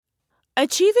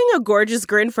Achieving a gorgeous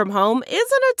grin from home isn't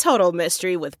a total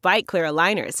mystery with Byte Clear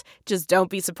aligners. Just don't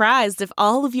be surprised if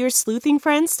all of your sleuthing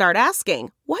friends start asking,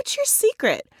 "What's your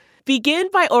secret?" Begin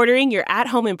by ordering your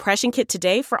at-home impression kit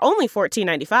today for only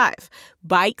 $14.95.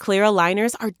 Byte Clear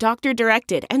aligners are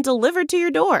doctor-directed and delivered to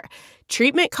your door.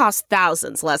 Treatment costs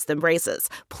thousands less than braces.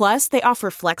 Plus, they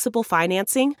offer flexible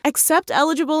financing, accept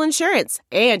eligible insurance,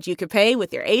 and you can pay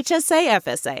with your HSA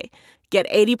FSA. Get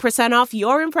 80% off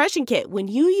your impression kit when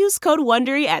you use code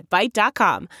WONDERY at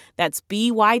Byte.com. That's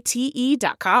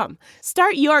BYTE.com.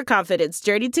 Start your confidence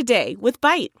journey today with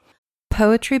Byte.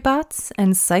 Poetry bots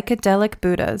and psychedelic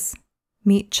Buddhas.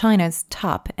 Meet China's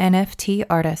top NFT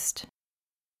artist.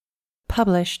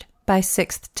 Published by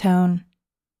Sixth Tone.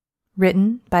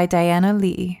 Written by Diana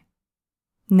Lee.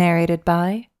 Narrated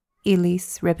by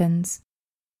Elise Ribbons.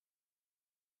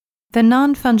 The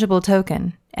non-fungible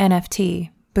token, NFT,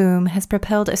 boom has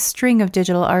propelled a string of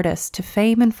digital artists to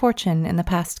fame and fortune in the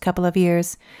past couple of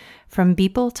years, from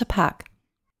Beeple to Pak.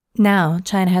 Now,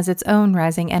 China has its own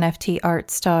rising NFT art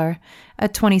star, a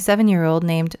 27-year-old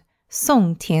named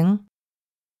Song Ting.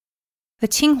 The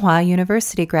Tsinghua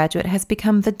University graduate has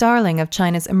become the darling of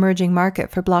China's emerging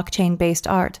market for blockchain-based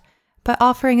art, by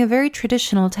offering a very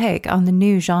traditional take on the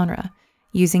new genre,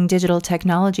 using digital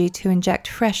technology to inject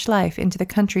fresh life into the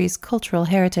country's cultural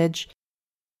heritage.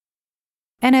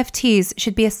 NFTs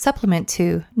should be a supplement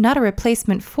to, not a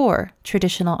replacement for,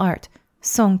 traditional art,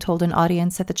 Song told an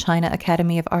audience at the China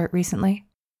Academy of Art recently.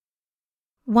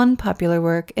 One popular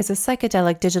work is a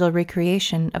psychedelic digital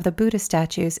recreation of the Buddha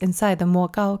statues inside the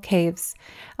Mogao Caves,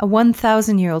 a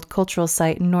 1,000-year-old cultural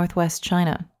site in northwest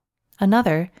China.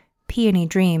 Another, Peony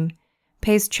Dream,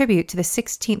 pays tribute to the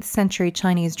 16th century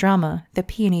Chinese drama, The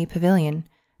Peony Pavilion,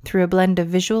 through a blend of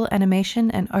visual animation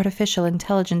and artificial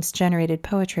intelligence-generated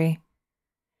poetry.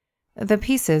 The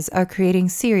pieces are creating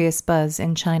serious buzz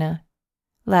in China.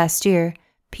 Last year,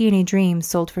 Peony Dream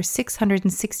sold for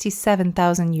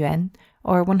 667,000 yuan,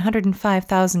 or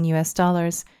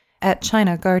 $105,000 at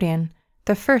China Guardian,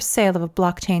 the first sale of a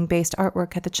blockchain-based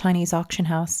artwork at the Chinese auction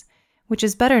house, which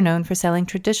is better known for selling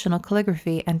traditional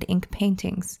calligraphy and ink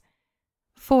paintings.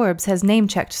 Forbes has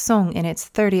name-checked Song in its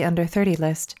 30 under 30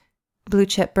 list.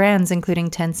 Blue-chip brands including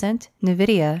Tencent,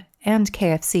 NVIDIA, and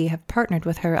KFC have partnered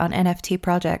with her on NFT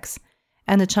projects,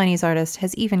 and the Chinese artist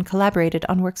has even collaborated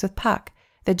on works with Pak,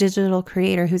 the digital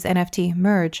creator whose NFT,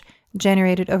 Merge,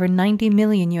 generated over $90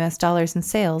 million in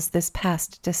sales this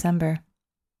past December.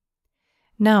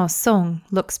 Now Song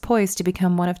looks poised to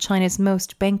become one of China's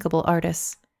most bankable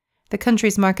artists. The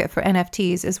country's market for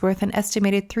NFTs is worth an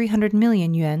estimated 300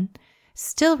 million yuan,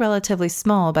 still relatively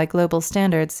small by global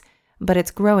standards, but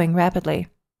it's growing rapidly.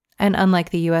 And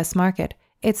unlike the US market,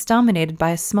 it's dominated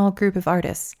by a small group of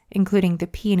artists, including the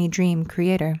Peony Dream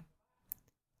creator.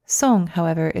 Song,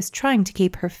 however, is trying to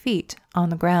keep her feet on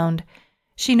the ground.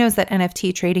 She knows that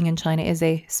NFT trading in China is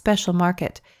a special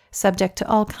market, subject to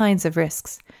all kinds of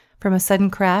risks, from a sudden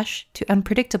crash to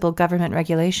unpredictable government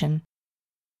regulation.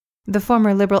 The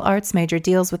former liberal arts major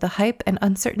deals with the hype and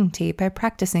uncertainty by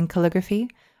practicing calligraphy,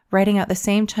 writing out the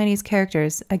same Chinese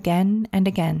characters again and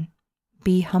again.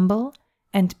 Be humble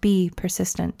and be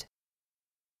persistent.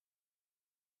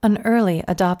 An early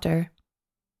adopter.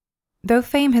 Though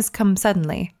fame has come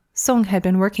suddenly, Song had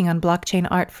been working on blockchain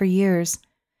art for years.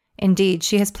 Indeed,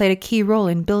 she has played a key role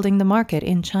in building the market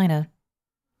in China.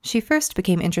 She first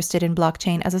became interested in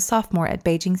blockchain as a sophomore at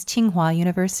Beijing's Tsinghua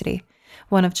University,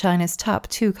 one of China's top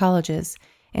 2 colleges,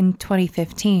 in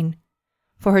 2015.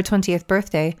 For her 20th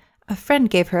birthday, a friend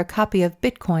gave her a copy of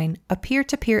Bitcoin, a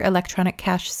peer-to-peer electronic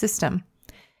cash system,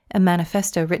 a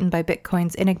manifesto written by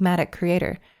Bitcoin's enigmatic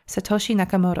creator, Satoshi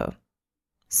Nakamoto.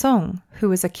 Song,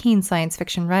 who is a keen science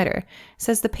fiction writer,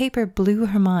 says the paper blew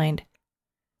her mind.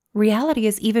 "Reality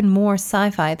is even more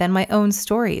sci-fi than my own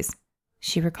stories,"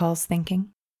 she recalls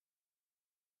thinking.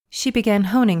 She began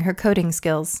honing her coding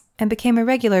skills and became a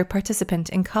regular participant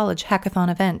in college hackathon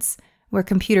events, where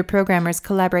computer programmers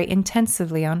collaborate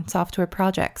intensively on software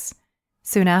projects.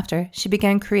 Soon after, she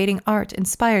began creating art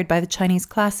inspired by the Chinese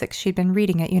classics she'd been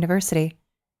reading at university.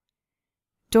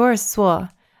 Doris Suo,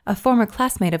 a former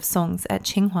classmate of Song's at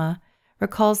Tsinghua,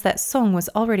 recalls that Song was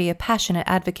already a passionate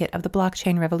advocate of the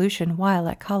blockchain revolution while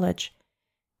at college.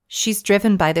 "She's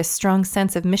driven by this strong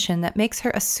sense of mission that makes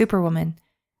her a superwoman,"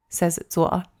 says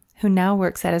Zuo, who now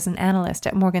works as an analyst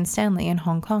at Morgan Stanley in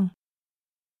Hong Kong.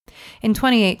 In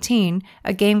 2018,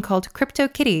 a game called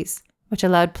CryptoKitties, which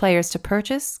allowed players to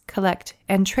purchase, collect,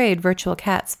 and trade virtual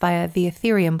cats via the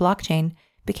Ethereum blockchain,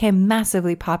 became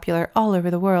massively popular all over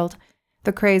the world.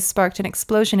 The craze sparked an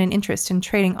explosion in interest in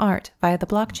trading art via the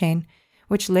blockchain,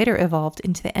 which later evolved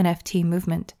into the NFT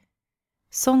movement.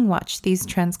 Song watched these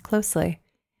trends closely.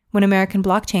 When American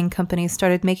blockchain companies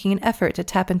started making an effort to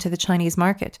tap into the Chinese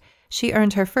market, she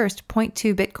earned her first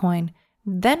 0.2 Bitcoin,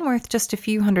 then worth just a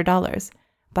few $100s,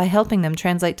 by helping them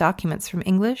translate documents from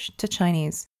English to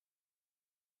Chinese.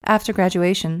 After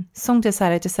graduation, Song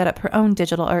decided to set up her own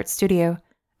digital art studio,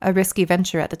 a risky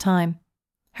venture at the time.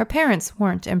 Her parents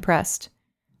weren't impressed.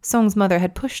 Song's mother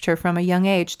had pushed her from a young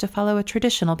age to follow a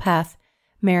traditional path,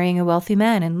 marrying a wealthy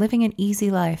man and living an easy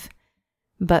life.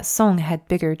 But Song had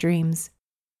bigger dreams.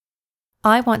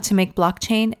 "I want to make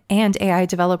blockchain and AI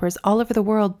developers all over the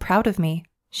world proud of me,"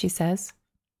 she says.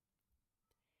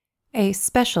 A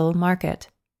special market.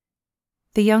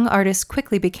 The young artist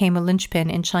quickly became a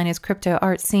linchpin in China's crypto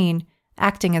art scene,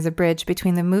 acting as a bridge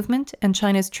between the movement and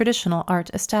China's traditional art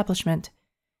establishment.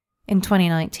 In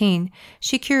 2019,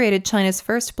 she curated China's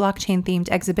first blockchain-themed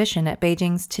exhibition at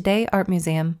Beijing's Today Art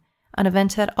Museum, an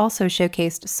event that also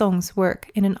showcased Song's work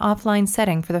in an offline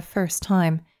setting for the first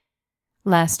time.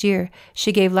 Last year,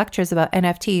 she gave lectures about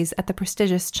NFTs at the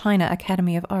prestigious China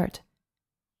Academy of Art.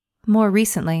 More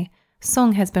recently,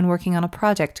 Song has been working on a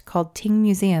project called Ting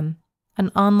Museum, an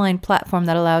online platform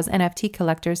that allows NFT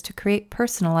collectors to create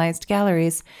personalized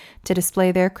galleries to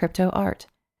display their crypto art.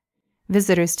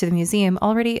 Visitors to the museum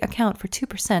already account for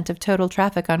 2% of total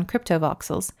traffic on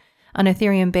CryptoVoxels, an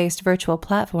Ethereum-based virtual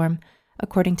platform,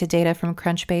 according to data from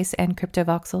Crunchbase and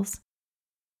CryptoVoxels.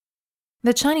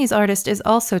 The Chinese artist is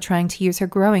also trying to use her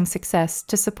growing success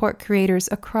to support creators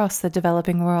across the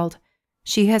developing world.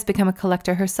 She has become a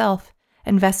collector herself,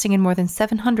 investing in more than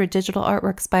 700 digital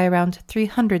artworks by around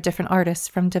 300 different artists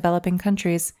from developing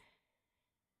countries.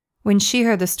 When she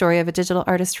heard the story of a digital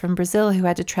artist from Brazil who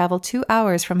had to travel 2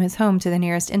 hours from his home to the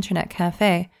nearest internet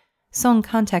cafe, Song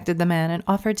contacted the man and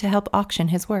offered to help auction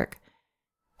his work.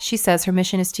 She says her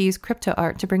mission is to use crypto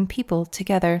art to bring people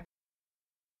together.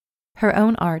 Her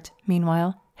own art,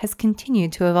 meanwhile, has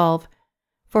continued to evolve.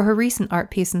 For her recent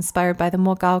art piece inspired by the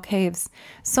Mogao Caves,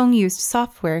 Song used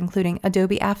software including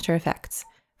Adobe After Effects,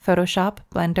 Photoshop,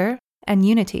 Blender, and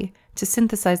Unity to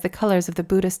synthesize the colors of the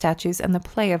Buddha statues and the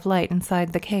play of light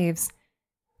inside the caves.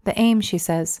 The aim, she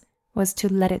says, was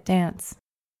to let it dance.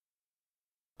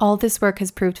 All this work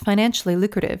has proved financially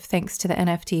lucrative thanks to the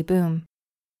NFT boom.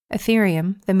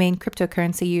 Ethereum, the main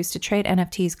cryptocurrency used to trade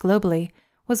NFTs globally,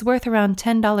 was worth around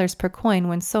 $10 per coin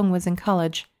when Song was in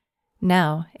college.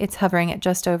 Now, it's hovering at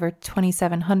just over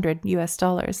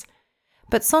 $2,700.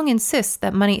 But Song insists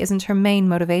that money isn't her main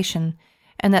motivation,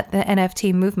 and that the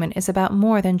NFT movement is about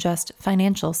more than just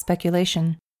financial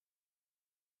speculation.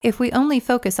 If we only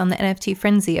focus on the NFT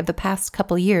frenzy of the past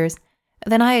couple years,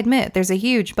 then I admit there's a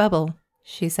huge bubble,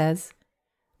 she says.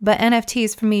 But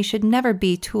NFTs for me should never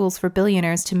be tools for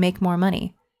billionaires to make more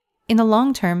money. In the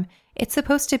long term, it's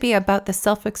supposed to be about the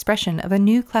self-expression of a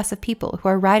new class of people who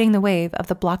are riding the wave of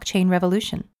the blockchain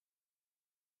revolution.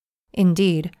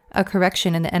 Indeed, a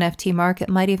correction in the NFT market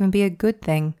might even be a good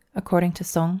thing, according to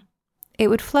Song. It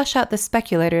would flush out the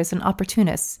speculators and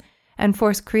opportunists and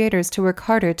force creators to work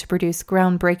harder to produce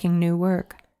groundbreaking new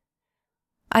work.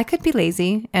 I could be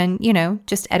lazy and,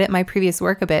 just edit my previous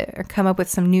work a bit or come up with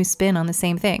some new spin on the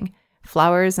same thing.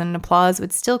 Flowers and applause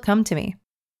would still come to me,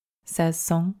 says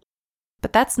Song.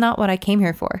 But that's not what I came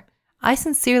here for. I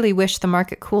sincerely wish the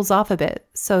market cools off a bit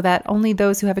so that only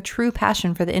those who have a true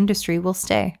passion for the industry will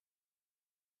stay.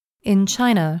 In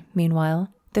China,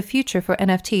 meanwhile, the future for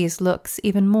NFTs looks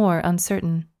even more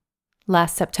uncertain.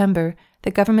 Last September,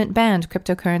 the government banned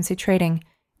cryptocurrency trading,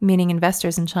 meaning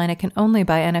investors in China can only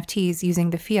buy NFTs using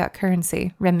the fiat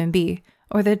currency, renminbi,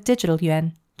 or the digital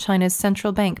yuan, China's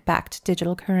central bank-backed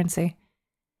digital currency.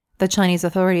 The Chinese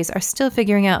authorities are still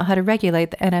figuring out how to regulate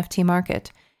the NFT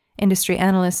market, industry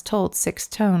analysts told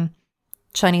Sixth Tone.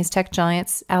 Chinese tech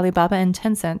giants Alibaba and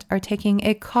Tencent are taking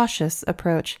a cautious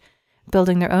approach,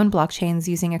 building their own blockchains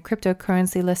using a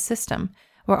cryptocurrency-less system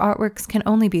where artworks can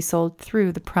only be sold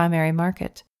through the primary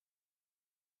market.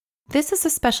 This is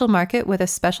a special market with a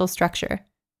special structure,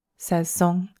 says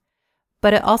Song,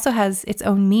 but it also has its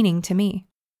own meaning to me.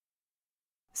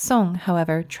 Song,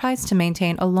 however, tries to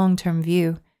maintain a long-term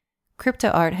view. Crypto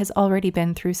art has already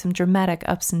been through some dramatic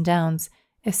ups and downs,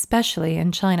 especially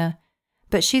in China,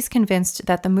 but she's convinced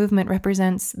that the movement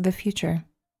represents the future.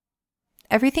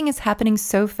 Everything is happening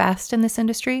so fast in this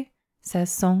industry,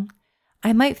 says Song.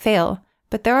 I might fail,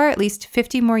 but there are at least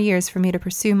 50 more years for me to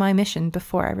pursue my mission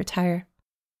before I retire.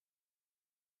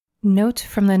 Note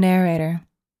from the narrator.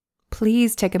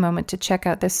 Please take a moment to check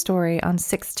out this story on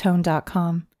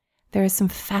sixthtone.com. There is some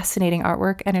fascinating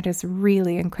artwork and it is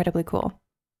really incredibly cool.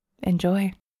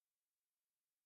 Enjoy.